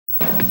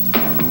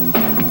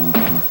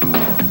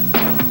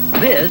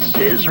This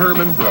is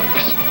Herman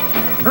Brooks.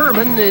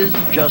 Herman is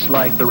just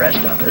like the rest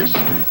of us.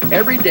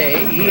 Every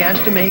day he has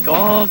to make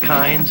all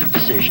kinds of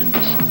decisions.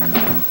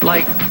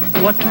 Like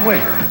what to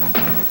wear,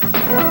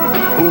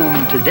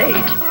 whom to date,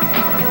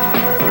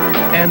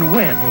 and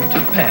when to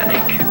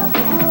panic.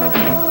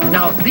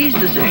 Now, these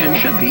decisions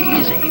should be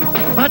easy,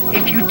 but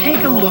if you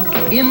take a look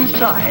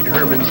inside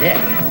Herman's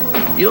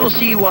head, you'll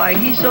see why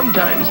he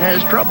sometimes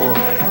has trouble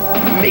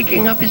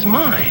making up his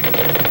mind.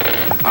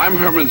 I'm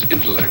Herman's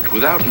intellect.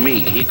 Without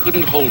me, he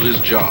couldn't hold his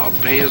job,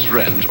 pay his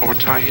rent, or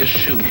tie his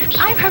shoes.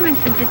 I'm Herman's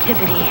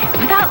sensitivity.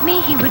 Without me,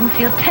 he wouldn't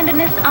feel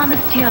tenderness,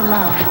 honesty, or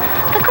love.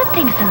 The good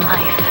things in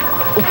life.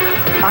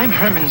 I'm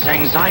Herman's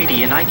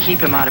anxiety, and I keep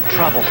him out of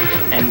trouble.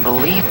 And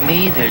believe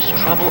me, there's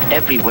trouble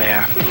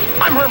everywhere.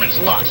 I'm Herman's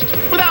lust.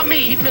 Without me,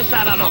 he'd miss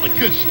out on all the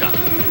good stuff.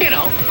 You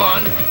know,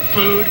 fun,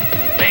 food,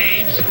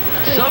 babes.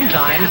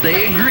 Sometimes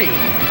they agree.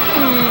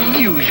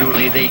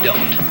 Usually they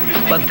don't.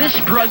 But this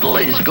struggle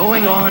is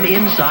going on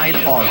inside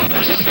all of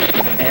us.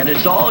 And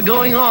it's all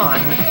going on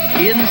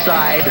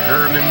inside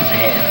Herman's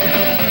head.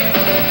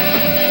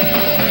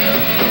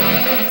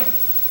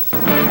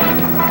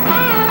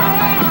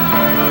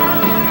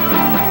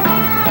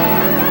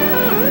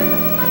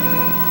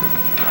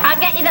 I'll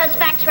get you those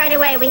facts right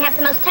away. We have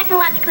the most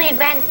technologically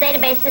advanced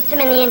database system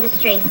in the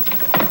industry.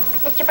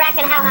 Mr.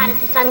 Bracken, how hot is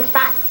the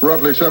sunspot?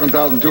 Roughly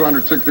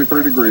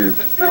 7,263 degrees.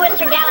 Who is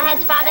Sir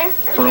Galahad's father?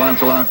 Sir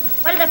Lancelot.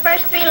 What are the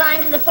first three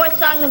lines of the fourth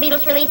song the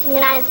Beatles released in the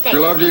United States? She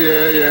loves you,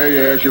 yeah, yeah,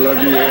 yeah. She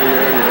loves you, yeah, yeah,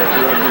 yeah.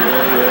 She loves you,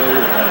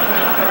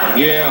 yeah,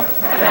 yeah,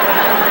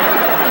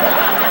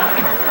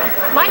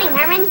 yeah. Morning,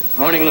 Herman.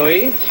 Morning,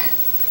 Louise.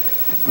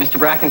 Mr.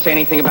 Bracken say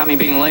anything about me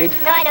being late?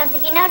 No, I don't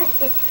think you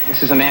noticed it.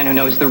 This is a man who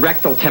knows the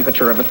rectal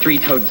temperature of a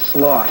three-toed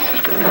sloth.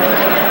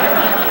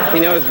 He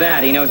knows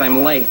that. He knows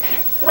I'm late.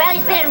 Well,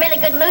 he's been in a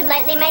really good mood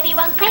lately. Maybe he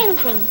won't say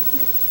anything.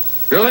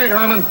 You're late,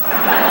 Herman.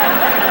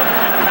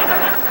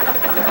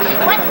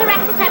 What's the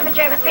rectal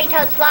temperature of a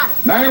three-toed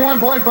sloth?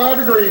 91.5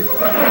 degrees.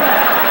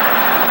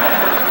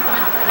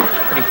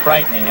 Pretty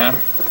frightening, huh?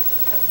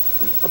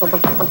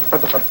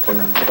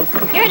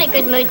 You're in a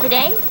good mood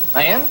today.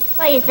 I am?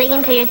 Well, you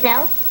singing to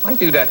yourself? I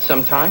do that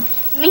sometimes.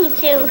 Me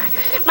too.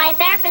 My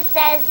therapist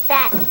says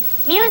that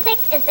music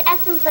is the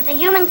essence of the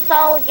human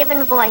soul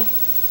given voice.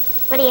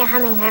 What are you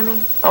humming,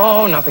 Herman?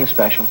 Oh, nothing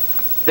special.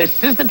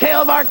 This is the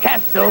tale of our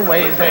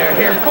castaways. They're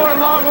here for a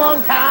long,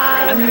 long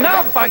time.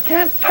 Enough! I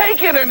can't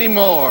take it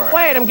anymore.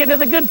 Wait, I'm getting to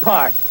the good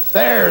part.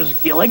 There's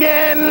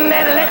Gilligan,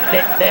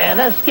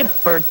 the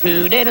skipper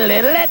too.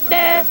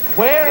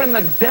 Where in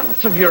the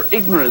depths of your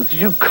ignorance did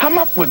you come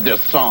up with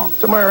this song?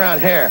 Somewhere around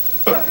here.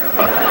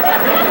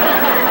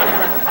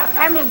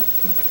 Herman,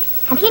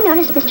 have you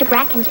noticed Mr.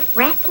 Bracken's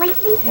breath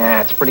lately? Yeah,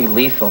 it's pretty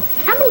lethal.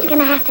 Somebody's going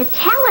to have to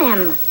tell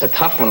him. It's a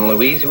tough one,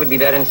 Louise. Who would be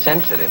that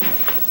insensitive?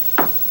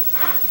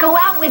 Go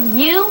out with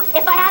you?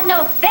 If I had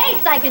no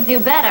face, I could do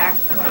better.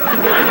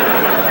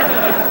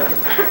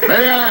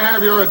 May I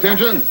have your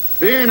attention?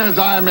 Being as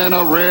I'm in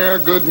a rare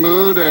good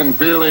mood and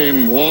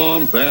feeling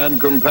warmth and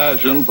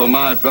compassion for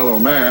my fellow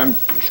man.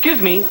 Excuse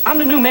me, I'm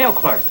the new mail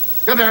clerk.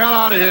 Get the hell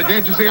out of here.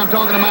 Can't you see I'm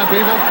talking to my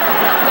people?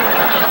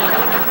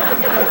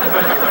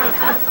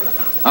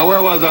 Now,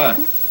 where was I?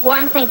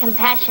 Warmth and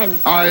compassion.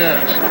 Ah,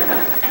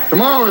 yes.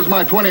 Tomorrow is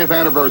my 20th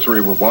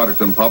anniversary with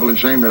Waterton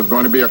Publishing. There's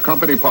going to be a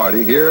company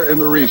party here in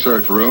the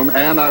research room,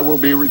 and I will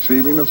be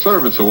receiving a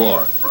service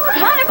award.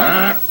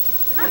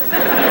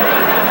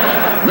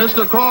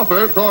 Mr.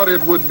 Crawford thought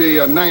it would be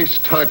a nice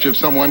touch if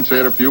someone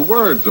said a few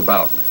words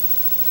about me.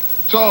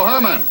 So,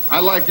 Herman,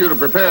 I'd like you to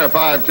prepare a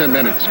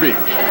 5-10-minute speech.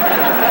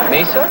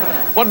 Me, sir?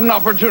 What an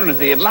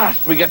opportunity. At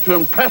last we get to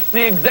impress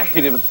the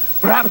executives.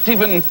 Perhaps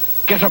even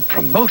get a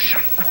promotion.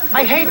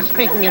 I hate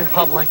speaking in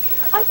public.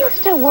 Are you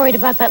still worried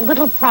about that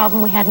little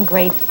problem we had in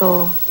grade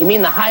school? You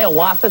mean the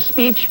Hiawatha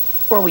speech,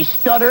 where we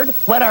stuttered,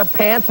 wet our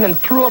pants, and then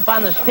threw up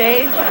on the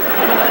stage?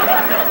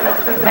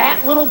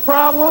 That little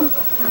problem?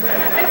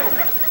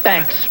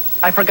 Thanks.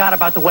 I forgot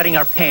about the wetting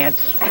our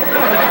pants.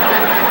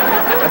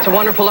 That's a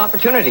wonderful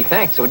opportunity.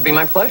 Thanks. It would be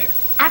my pleasure.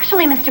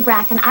 Actually, Mr.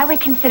 Bracken, I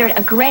would consider it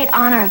a great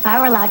honor if I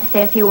were allowed to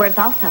say a few words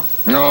also.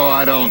 No,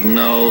 I don't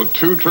know.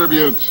 2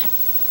 tributes.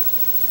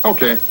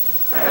 Okay.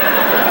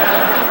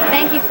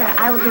 Thank you, sir.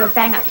 I will do a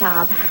bang-up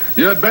job.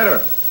 You had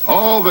better.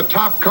 All the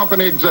top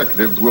company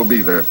executives will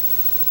be there.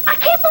 I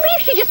can't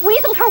believe she just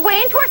weaseled her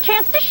way into our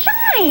chance to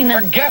shine.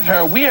 Forget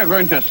her. We are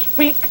going to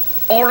speak,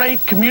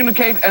 orate,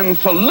 communicate, and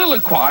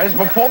soliloquize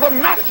before the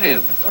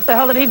masses. What the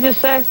hell did he just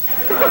say?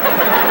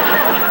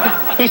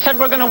 He said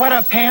we're going to wet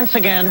our pants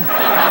again.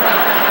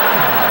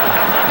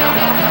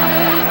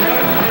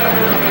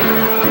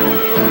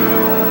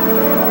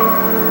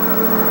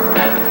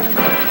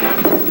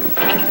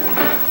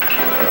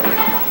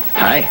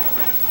 Hi.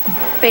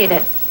 Beat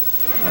it.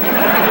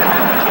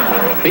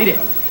 Beat it.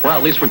 Well,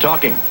 at least we're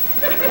talking.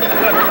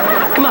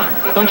 Come on.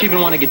 Don't you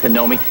even want to get to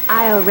know me?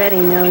 I already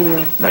know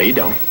you. No, you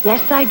don't.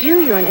 Yes, I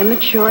do. You're an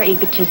immature,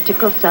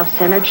 egotistical,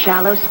 self-centered,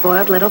 shallow,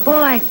 spoiled little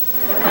boy.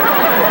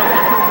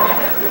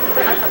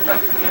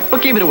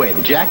 What gave it away?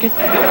 The jacket?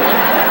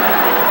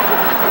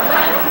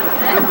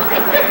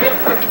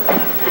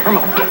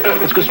 Herman,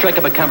 let's go strike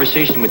up a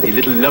conversation with the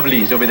little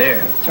lovelies over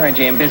there. Sorry,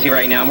 Jay, I'm busy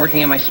right now. I'm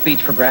working on my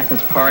speech for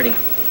Bracken's party.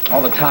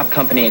 All the top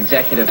company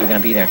executives are going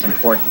to be there. It's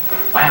important.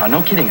 Wow,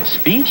 no kidding, a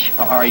speech?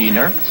 Are you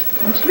nervous?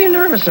 What's to be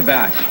nervous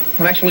about?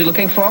 I'm actually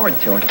looking forward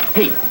to it.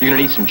 Hey, you're gonna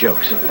need some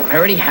jokes. I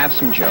already have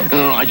some jokes.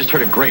 No, I just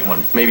heard a great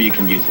one. Maybe you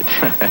can use it.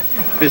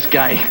 This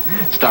guy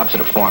stops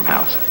at a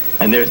farmhouse,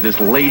 and there's this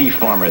lady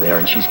farmer there,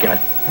 and she's got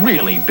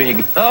really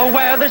big... The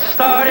weather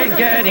started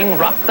getting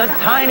rough. The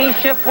tiny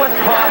ship was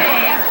caught.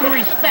 Hey, have some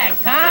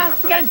respect, huh?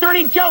 We got a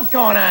dirty joke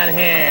going on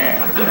here.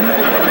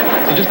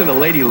 So just then the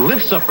lady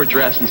lifts up her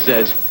dress and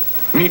says,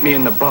 "Meet me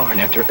in the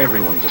barn after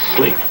everyone's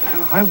asleep."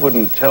 I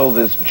wouldn't tell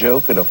this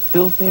joke at a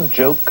filthy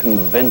joke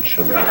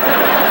convention.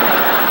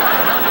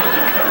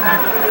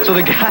 So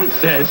the guy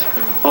says,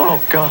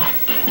 "Oh, God,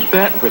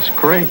 that was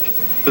great.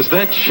 Does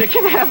that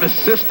chicken have a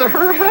sister?"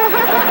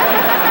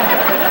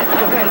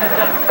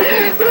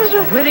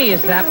 As witty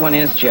as that one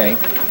is, Jay,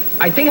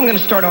 I think I'm going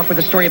to start off with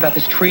a story about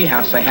this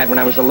treehouse I had when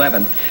I was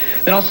 11.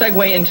 Then I'll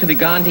segue into the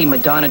Gandhi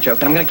Madonna joke,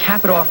 and I'm going to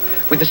cap it off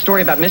with the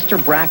story about Mr.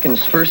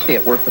 Bracken's first day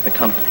at work with the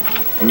company.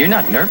 And you're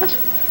not nervous?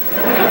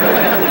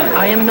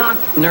 I am not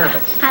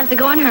nervous. How's it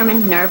going,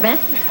 Herman? Nervous?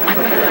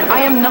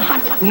 I am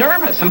not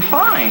nervous. I'm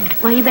fine.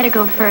 Well, you better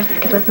go first,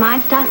 because with my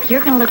stuff,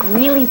 you're going to look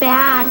really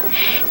bad.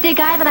 See, a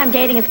guy that I'm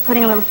dating is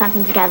putting a little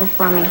something together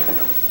for me.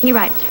 He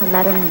writes for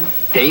Letterman.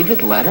 David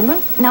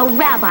Letterman? No,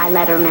 Rabbi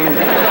Letterman.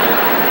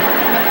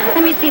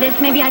 Let me see this.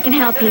 Maybe I can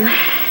help you.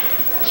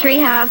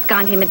 Treehouse,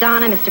 Gandhi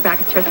Madonna, Mr.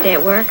 Brackett's first day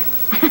at work.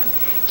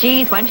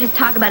 Geez, why don't you just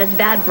talk about his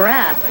bad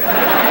breath?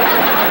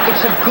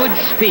 It's a good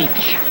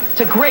speech. It's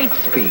a great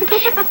speech.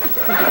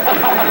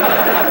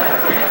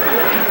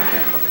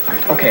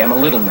 Okay, I'm a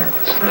little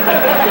nervous.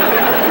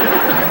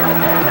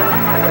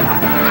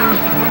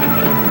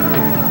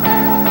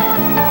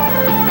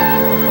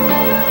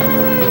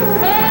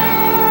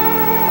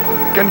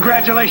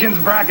 Congratulations,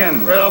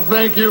 Bracken. Well,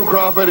 thank you,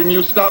 Crawford, and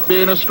you stop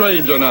being a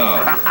stranger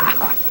now.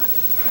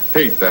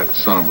 Hate that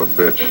son of a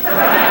bitch.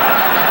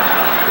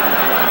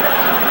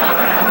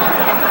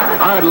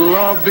 I'd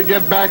love to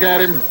get back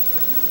at him.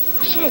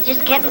 Should have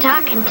just kept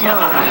talking to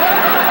him.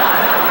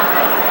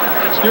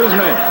 Excuse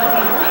me.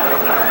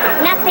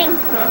 Nothing.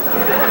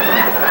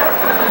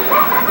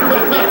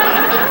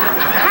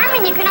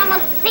 Herman, you can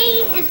almost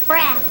see his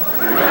breath.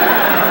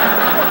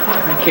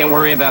 I can't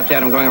worry about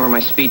that. I'm going over my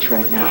speech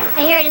right now.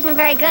 I hear it isn't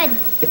very good.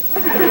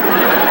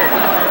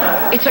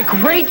 It's a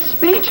great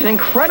speech, an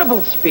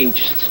incredible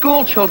speech.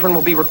 School children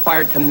will be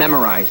required to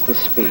memorize this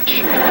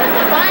speech.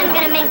 Well, I'm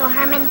going to mingle,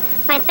 Herman.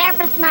 My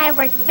therapist and I have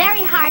worked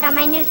very hard on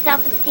my new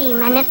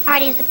self-esteem, and this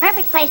party is the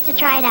perfect place to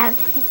try it out.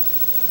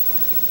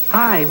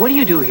 Hi, what do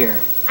you do here?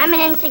 I'm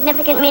an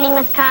insignificant,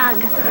 meaningless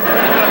cog.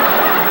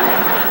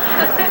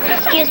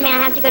 Excuse me, I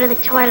have to go to the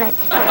toilet.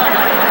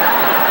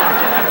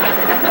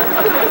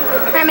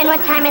 Herman,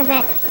 what time is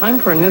it? Time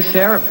for a new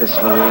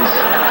therapist, Louise.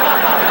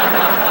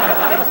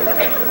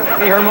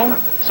 Hey, Herman,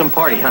 some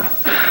party, huh?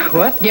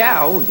 What?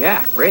 Yeah, oh,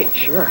 yeah, great,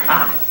 sure.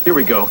 Here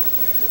we go.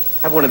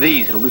 Have one of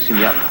these. It'll loosen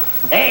you up.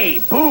 Hey,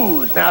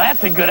 booze. Now,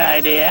 that's a good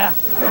idea.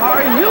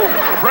 Are you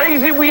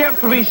crazy? We have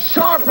to be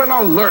sharp and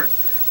alert.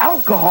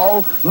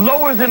 Alcohol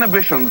lowers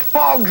inhibitions,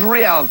 fogs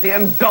reality,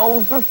 and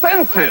dulls the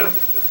senses.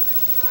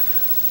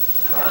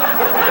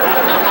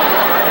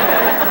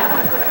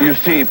 You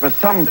see, for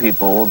some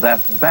people,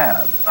 that's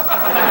bad.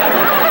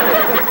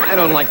 I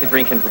don't like to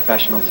drink in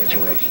professional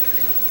situations.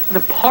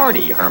 The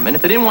party, Herman.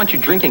 If they didn't want you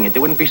drinking it, they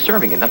wouldn't be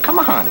serving it. Now, come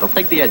on. It'll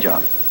take the edge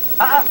off.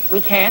 We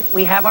can't.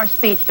 We have our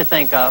speech to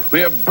think of. We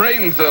have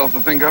brain cells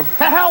to think of.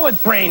 The hell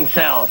with brain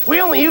cells.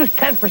 We only use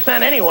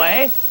 10%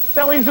 anyway.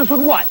 That leaves us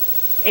with what?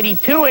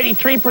 82,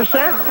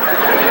 83%?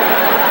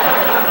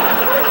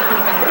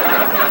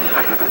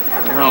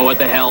 Oh, what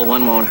the hell?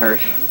 One won't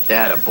hurt.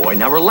 That a boy.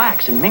 Now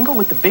relax and mingle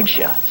with the big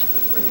shots.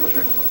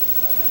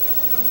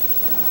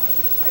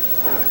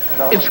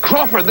 It's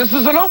Crawford. This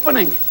is an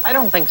opening. I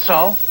don't think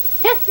so.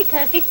 Just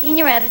because he's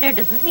senior editor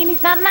doesn't mean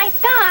he's not a nice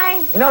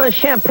guy. You know, the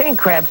champagne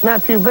crab's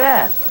not too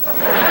bad.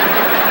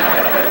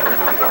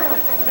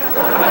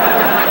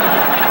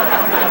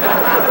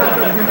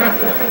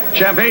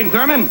 Champagne,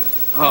 Thurman?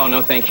 Oh,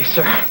 no, thank you,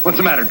 sir. What's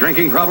the matter?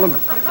 Drinking problem?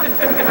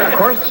 Of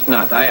course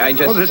not. I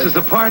just... Oh, this is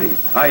a party.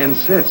 I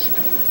insist.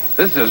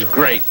 This is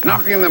great.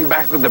 Knocking them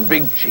back with the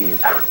big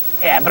cheese.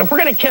 Yeah, but if we're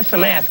going to kiss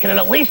some ass, can it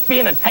at least be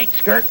in a tight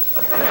skirt?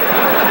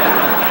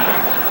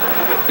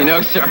 You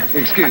know, sir.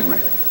 Excuse me.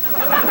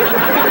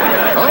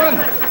 Herman,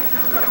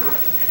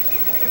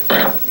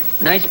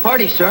 Nice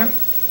party, sir.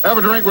 have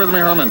a drink with me,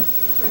 Herman.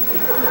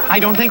 I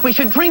don't think we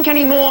should drink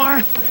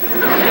anymore.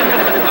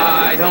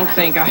 I don't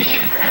think I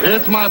should.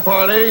 It's my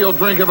party. You'll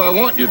drink if I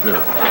want you to.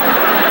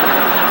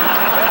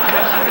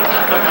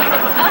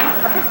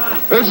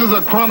 This is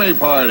a crummy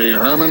party,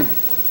 Herman.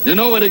 You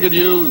know what it could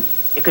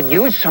use? It could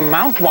use some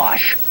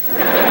mouthwash.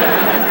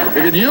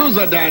 It could use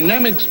a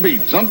dynamic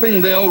speech,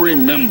 something they'll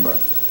remember.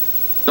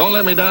 Don't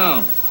let me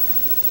down.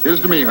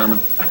 Here's to me, Herman.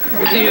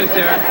 To you,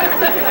 sir.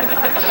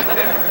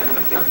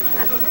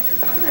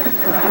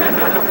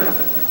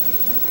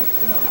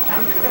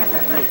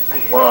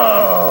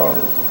 Whoa.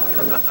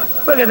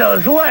 Look at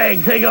those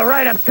legs. They go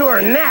right up to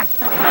her neck.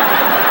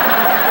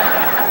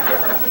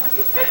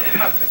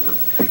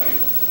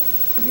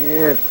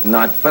 If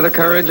not for the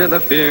courage of the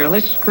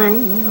fearless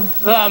crew.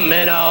 The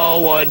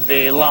minnow would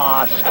be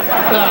lost.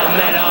 The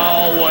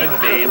minnow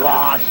would be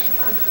lost.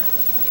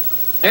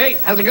 Hey,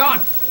 how's it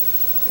going?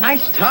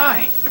 Nice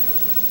tie.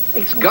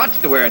 Takes guts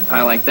to wear a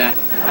tie like that.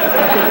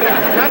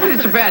 Not that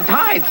it's a bad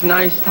tie, it's a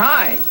nice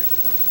tie.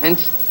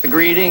 Hence the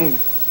greeting,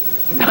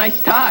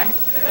 nice tie.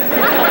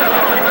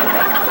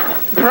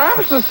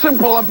 Perhaps a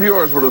simple up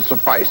yours would have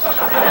sufficed.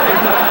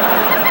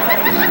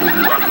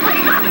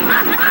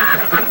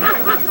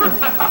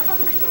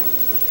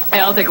 Hey,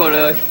 I'll take one of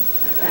those.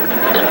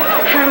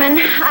 Herman,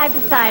 I've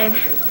decided.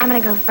 I'm going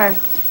to go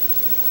first.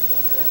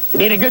 You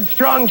need a good,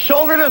 strong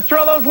shoulder to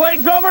throw those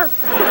legs over?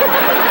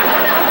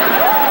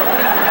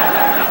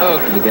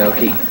 Okie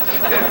dokie.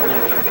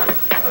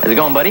 How's it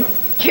going, buddy?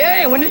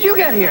 Jay, when did you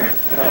get here?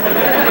 You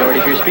ready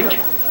for your speech?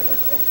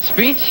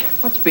 Speech?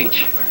 What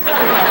speech?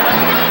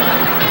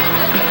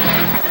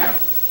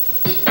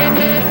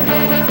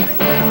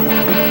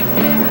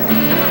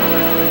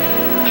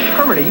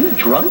 Herman, are you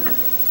drunk?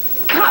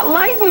 God,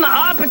 lighten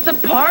up. It's a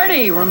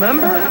party,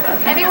 remember?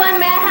 Everyone,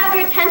 may I have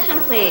your attention,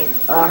 please?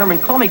 Herman,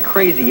 call me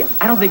crazy.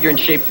 I don't think you're in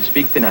shape to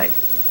speak tonight.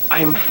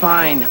 I'm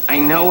fine. I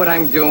know what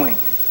I'm doing.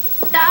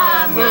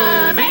 The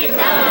movie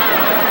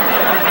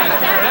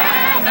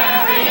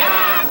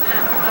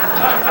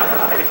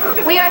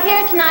We are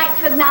here tonight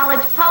to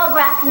acknowledge Paul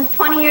Bracken's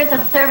 20 years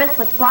of service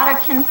with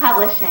Waterton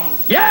Publishing.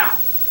 Yeah!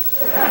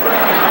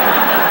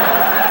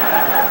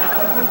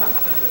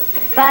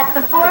 But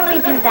before we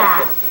do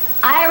that,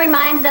 I am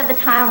reminded of the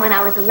time when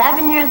I was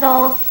 11 years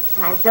old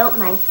and I built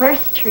my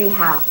first tree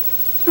house.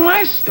 It's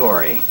my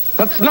story.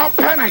 Let's not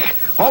panic.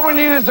 All we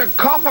need is a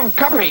cough of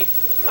cuppy.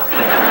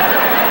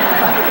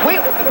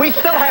 We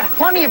still have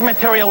plenty of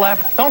material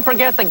left. Don't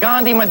forget the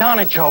Gandhi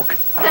Madonna joke.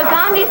 So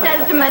Gandhi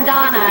says to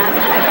Madonna,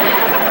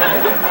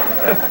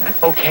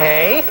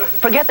 Okay,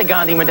 forget the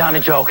Gandhi Madonna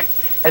joke.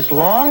 As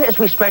long as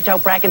we stretch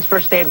out Bracken's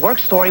first day at work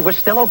story, we're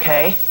still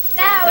okay.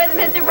 that was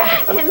Mr.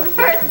 Bracken's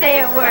first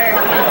day at work.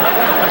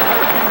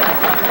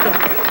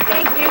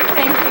 Thank you.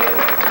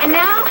 And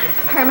now,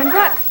 Herman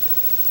Brooks.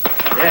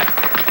 Yeah.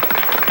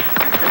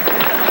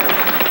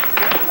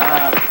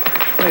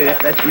 Wait,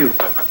 that's you.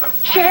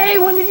 Jay,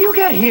 when did you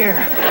get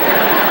here?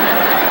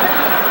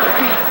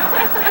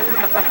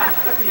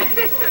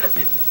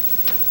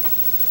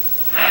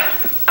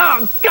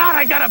 Oh, God,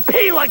 I gotta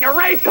pee like a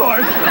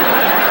racehorse.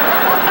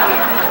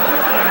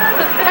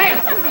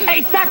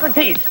 Hey,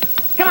 Socrates.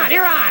 Come on,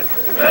 you're on.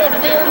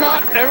 Fear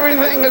not,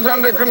 everything is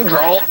under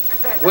control.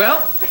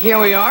 Well, here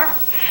we are.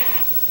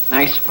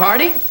 Nice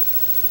party.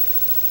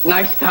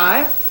 Nice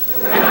tie.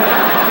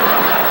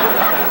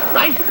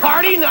 Nice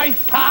party,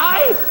 nice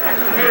tie.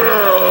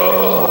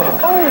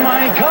 Oh,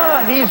 my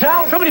God, he's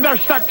out. Somebody better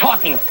start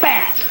talking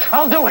fast.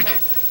 I'll do it.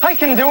 I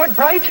can do it,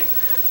 right?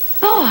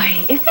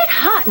 Boy, is it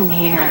hot in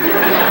here.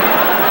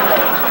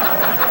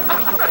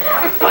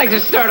 I'd like to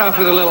start off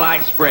with a little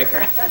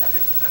icebreaker.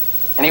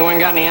 Anyone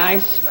got any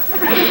ice?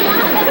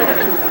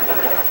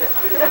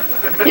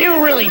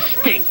 You really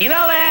stink. You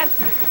know that?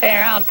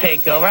 Here, I'll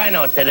take over. I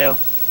know what to do.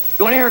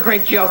 You want to hear a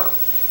great joke?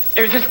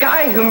 There's this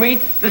guy who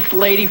meets this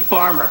lady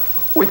farmer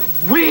with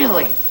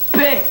really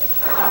big.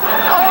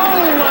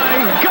 Oh,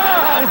 my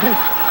God!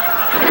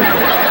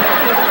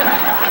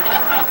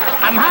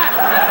 I'm hot.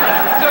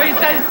 So he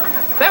says,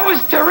 that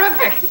was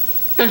terrific.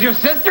 Does your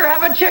sister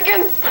have a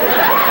chicken?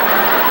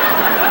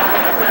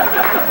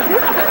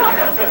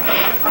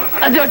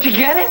 Don't you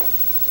get it?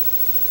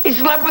 He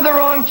slept with the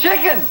wrong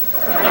chicken.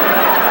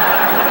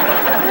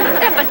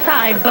 Step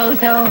aside,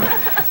 bozo.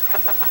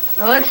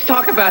 Now let's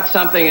talk about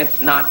something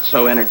that's not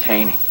so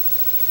entertaining.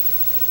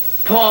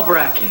 Paul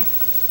Bracken.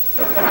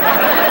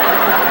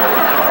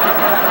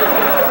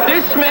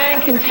 This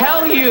man can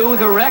tell you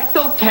the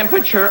rectal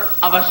temperature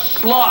of a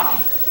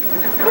sloth.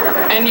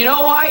 And you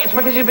know why? It's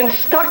because he's been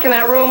stuck in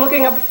that room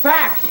looking up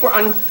facts for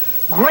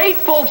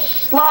ungrateful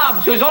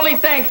slobs whose only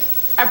thanks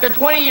after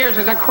 20 years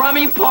is a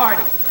crummy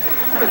party.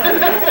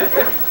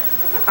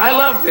 I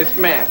love this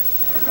man.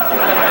 This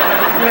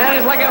man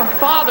is like a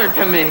father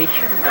to me.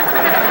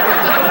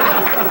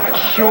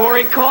 Sure,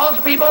 he calls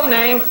people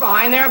names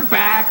behind their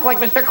back, like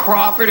Mr.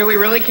 Crawford, who he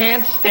really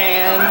can't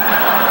stand.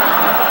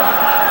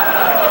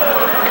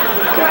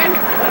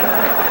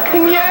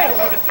 And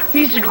yes,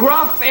 he's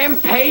gruff,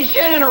 impatient,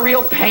 and a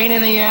real pain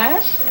in the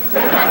ass.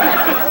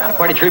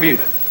 Party tribute.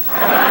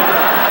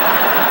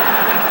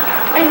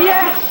 And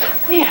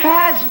yes, he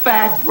has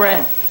bad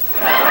breath.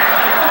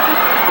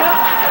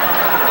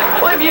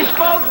 Well, if you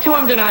spoke to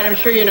him tonight, I'm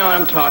sure you know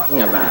what I'm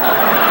talking about.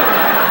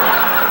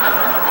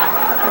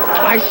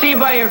 I see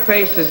by your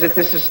faces that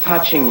this is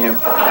touching you. And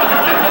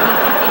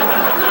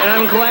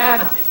I'm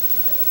glad.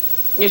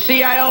 You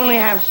see, I only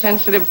have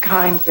sensitive,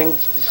 kind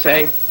things to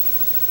say.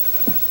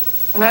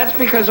 And that's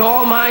because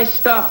all my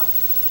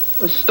stuff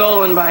was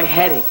stolen by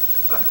Hetty.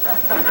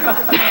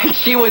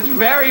 She was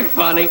very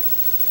funny.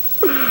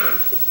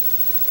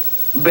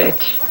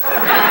 Bitch.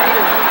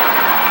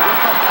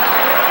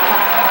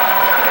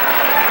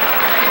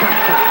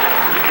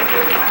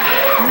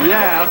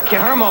 Yeah, okay,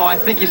 Hermo, I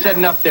think you said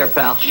enough there,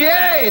 pal.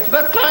 Jay, it's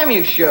about time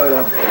you showed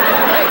up.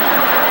 Hey.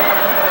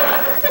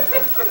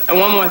 And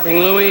one more thing,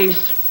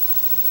 Louise.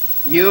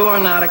 You are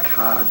not a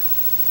cog.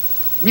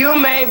 You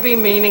may be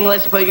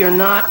meaningless, but you're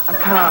not a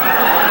cog.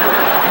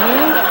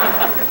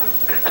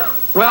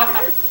 Well,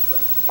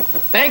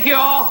 thank you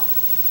all,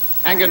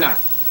 and good night.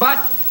 But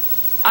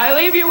I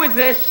leave you with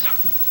this.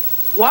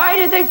 Why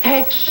did they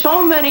take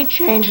so many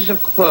changes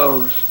of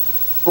clothes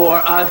for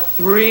a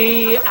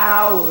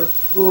 3-hour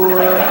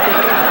tour? A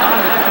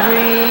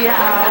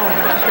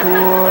 3-hour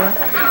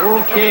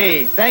tour.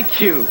 Okay, thank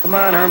you. Come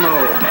on,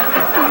 Hermo.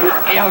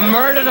 You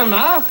murdered him,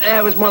 huh?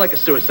 It was more like a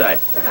suicide.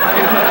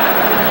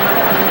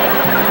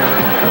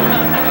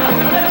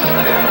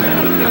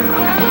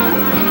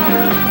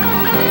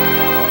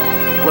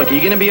 Look, are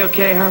you gonna be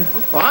okay, Herm?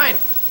 Fine.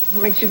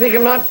 What makes you think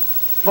I'm not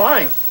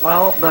fine?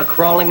 Well, the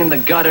crawling in the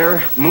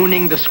gutter,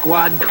 mooning the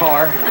squad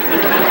car,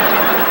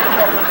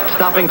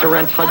 stopping to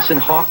rent Hudson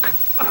Hawk.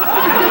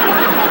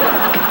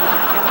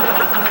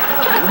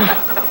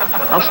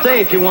 I'll stay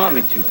if you want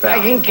me to, pal.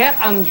 I can get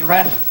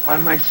undressed by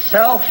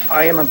myself.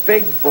 I am a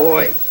big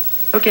boy.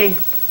 Okay.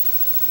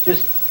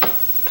 Just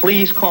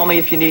please call me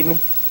if you need me.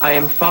 I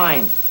am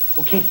fine.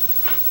 Okay.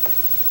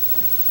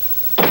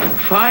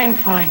 Fine.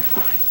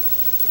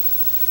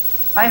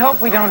 I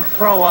hope we don't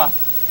throw up.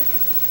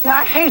 Yeah,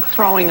 I hate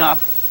throwing up.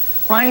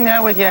 Lying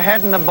there with your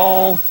head in the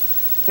bowl,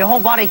 your whole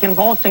body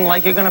convulsing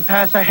like you're going to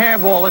pass a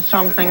hairball or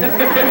something. You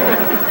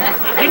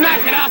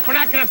knock it off. We're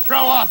not going to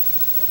throw up.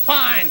 We're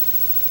fine.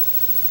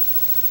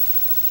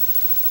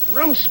 The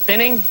room's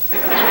spinning.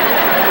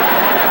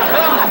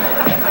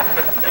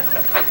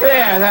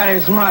 There, that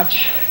is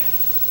much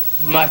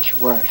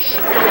worse.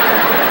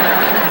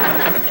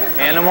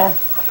 Animal?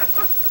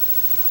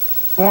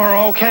 We're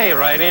okay,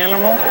 right,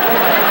 Animal?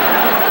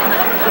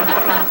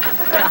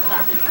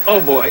 Oh,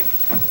 boy.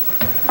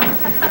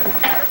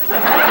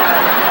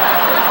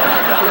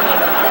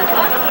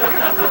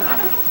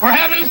 We're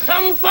having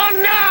some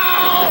fun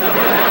now.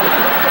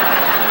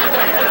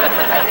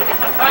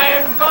 I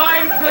am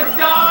going to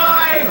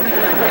die.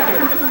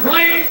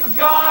 Please,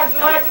 God,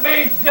 let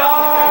me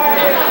die.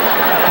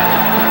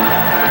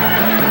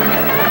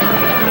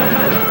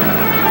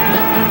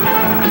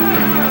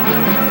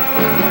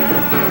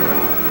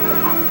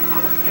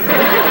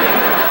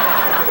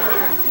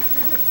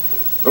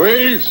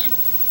 Louise,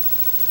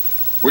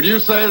 would you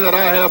say that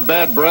I have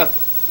bad breath?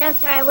 No,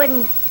 sir, I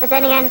wouldn't. But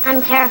then again,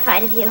 I'm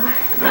terrified of you.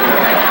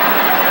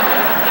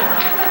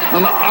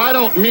 I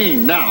don't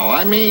mean now.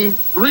 I mean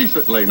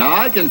recently. Now,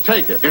 I can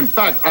take it. In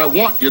fact, I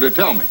want you to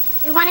tell me.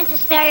 We wanted to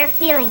spare your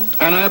feelings.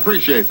 And I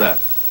appreciate that.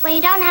 Well,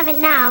 you don't have it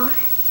now,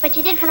 but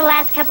you did for the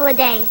last couple of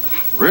days.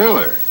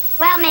 Really?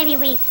 Well, maybe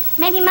weeks,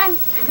 maybe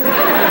months.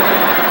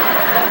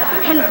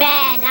 And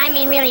bad. I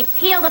mean, really,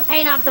 peel the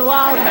paint off the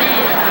walls,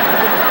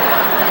 bad.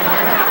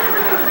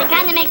 The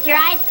kind that makes your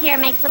eyes tear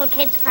makes little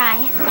kids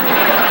cry.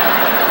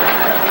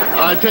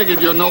 I take it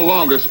you're no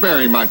longer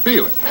sparing my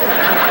feelings.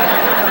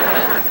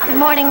 Good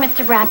morning,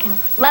 Mr. Bracken.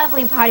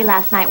 Lovely party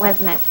last night,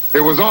 wasn't it?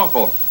 It was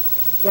awful.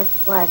 Yes,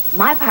 it was. But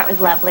my part was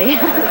lovely.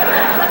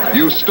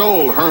 You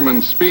stole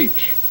Herman's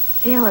speech.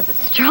 Steal is a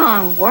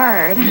strong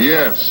word.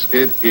 Yes,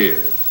 it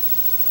is.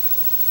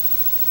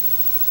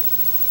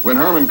 When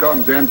Herman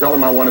comes in, tell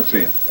him I want to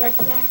see him. Yes,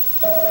 sir.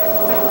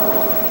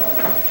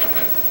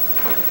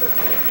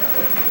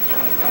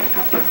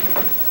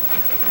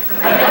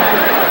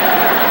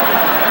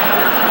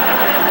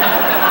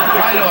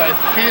 Why do I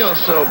feel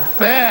so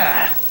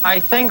bad? I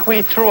think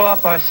we threw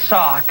up our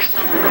socks.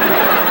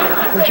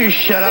 Would you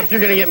shut up? You're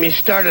going to get me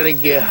started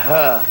again,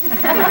 huh?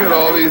 Look at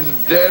all these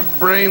dead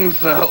brain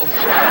cells.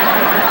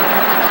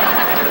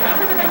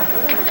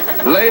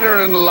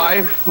 Later in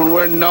life, when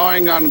we're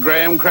gnawing on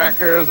graham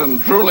crackers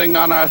and drooling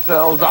on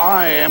ourselves,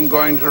 I am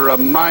going to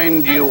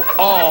remind you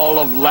all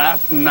of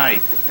last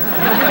night.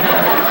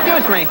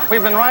 Excuse me.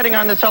 We've been riding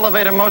on this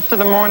elevator most of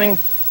the morning.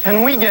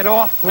 Can we get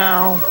off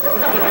now?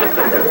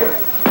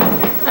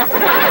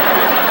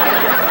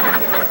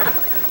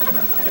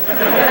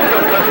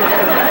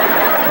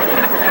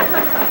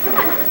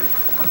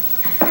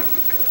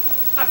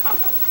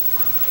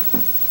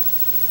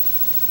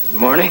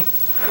 Morning.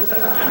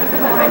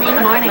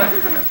 Morning.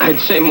 I'd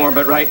say more,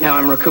 but right now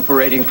I'm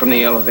recuperating from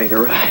the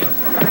elevator ride.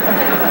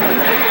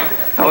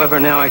 However,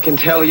 now I can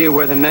tell you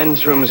where the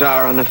men's rooms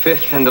are on the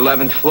 5th and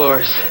 11th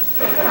floors.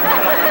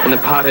 And the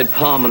potted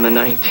palm on the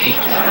 19th.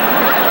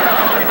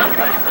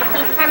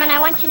 Herman, I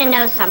want you to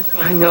know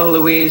something. I know,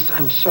 Louise.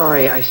 I'm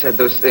sorry I said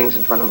those things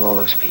in front of all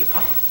those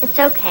people. It's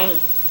okay.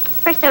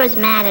 First I was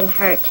mad and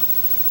hurt.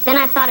 Then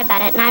I thought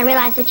about it, and I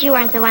realized that you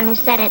weren't the one who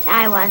said it.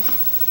 I was.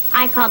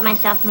 I called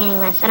myself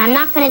meaningless, and I'm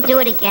not going to do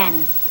it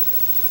again.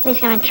 At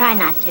least I'm going to try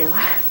not to.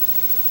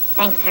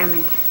 Thanks,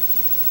 Herman.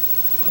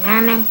 And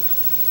Herman,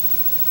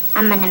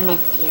 I'm going to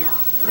miss you.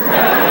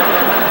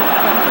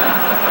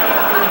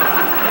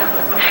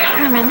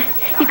 Herman,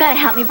 you've got to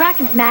help me.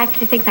 Bracken's mad because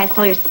he thinks I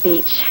stole your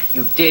speech.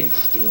 You did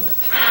steal it.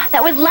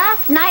 That was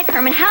last night,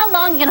 Herman. How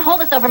long are you going to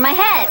hold this over my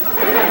head?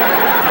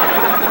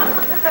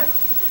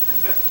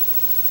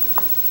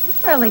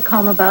 fairly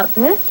calm about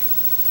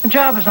this. The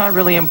job is not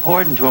really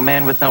important to a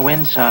man with no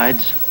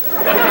insides.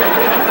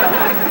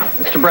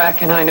 Mr.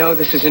 Bracken, I know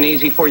this isn't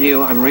easy for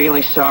you. I'm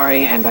really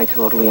sorry, and I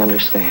totally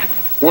understand.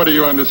 What do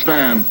you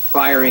understand?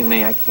 Firing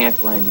me, I can't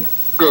blame you.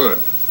 Good.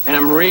 And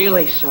I'm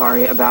really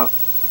sorry about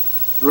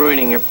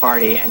ruining your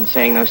party and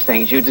saying those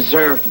things. You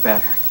deserved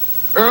better.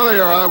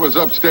 Earlier, I was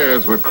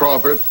upstairs with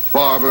Crawford,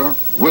 Barber,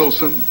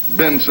 Wilson,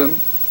 Benson,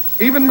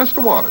 even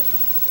Mr. Waterton.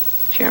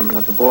 Chairman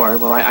of the board.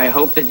 Well, I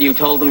hope that you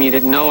told them you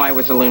didn't know I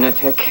was a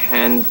lunatic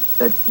and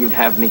that you'd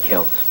have me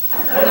killed.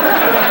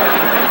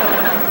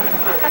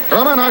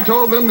 Herman, I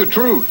told them the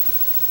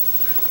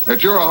truth.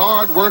 That you're a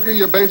hard worker,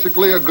 you're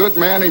basically a good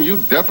man, and you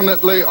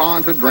definitely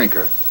aren't a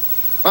drinker.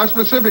 I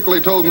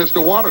specifically told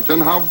Mr. Waterton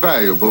how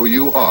valuable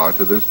you are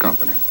to this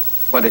company.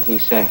 What did he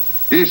say?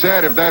 He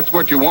said if that's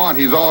what you want,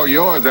 he's all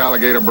yours,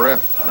 alligator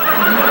breath.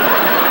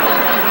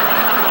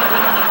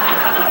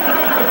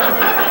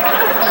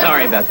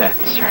 Sorry about that,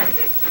 sir.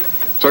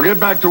 So get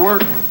back to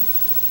work.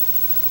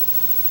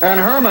 And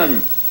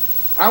Herman,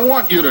 I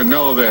want you to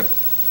know that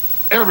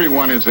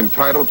everyone is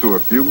entitled to a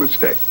few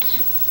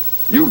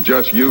mistakes. You've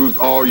just used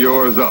all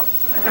yours up.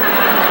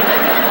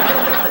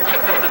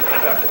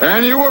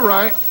 And you were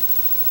right.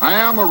 I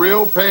am a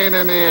real pain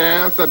in the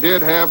ass. I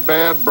did have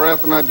bad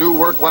breath, and I do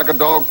work like a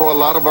dog for a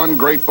lot of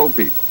ungrateful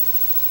people.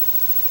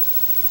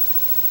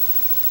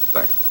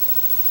 Thanks.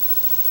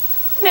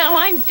 Now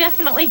I'm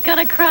definitely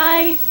gonna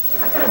cry.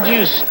 Would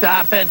you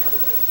stop it?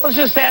 Let's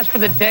just ask for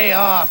the day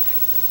off.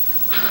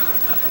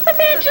 The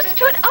man just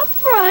stood up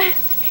for us.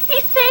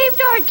 He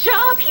saved our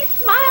job. He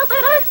smiled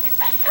at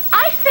us.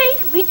 I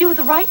say we do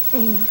the right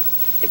thing.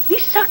 That we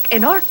suck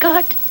in our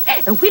gut,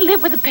 and we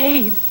live with the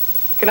pain.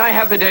 Can I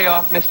have the day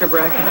off, Mr.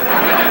 Bracken?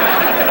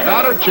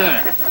 Not a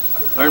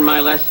chance. Learn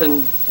my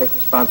lesson, take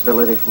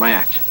responsibility for my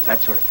actions, that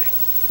sort of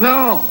thing.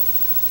 No.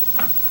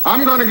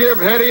 I'm going to give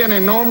Hetty an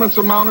enormous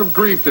amount of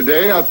grief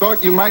today. I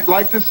thought you might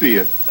like to see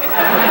it.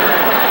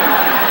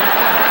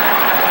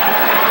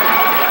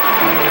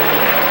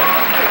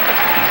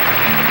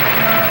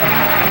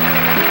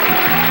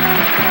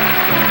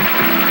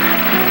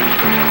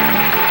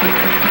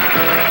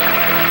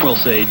 Will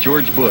say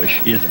George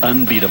Bush is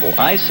unbeatable.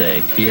 I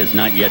say he has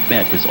not yet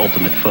met his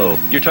ultimate foe.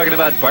 You're talking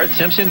about Bart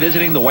Simpson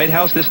visiting the White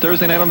House this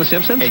Thursday night on The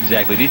Simpsons?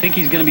 Exactly. Do you think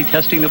he's going to be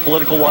testing the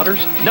political waters?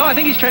 No, I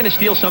think he's trying to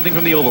steal something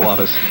from the Oval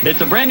Office.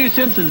 It's a brand new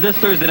Simpsons this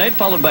Thursday night,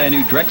 followed by a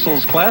new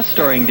Drexel's Class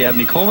starring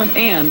Dabney Coleman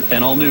and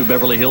an all-new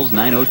Beverly Hills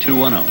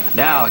 90210.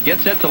 Now, get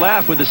set to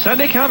laugh with the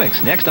Sunday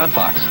Comics next on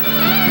Fox.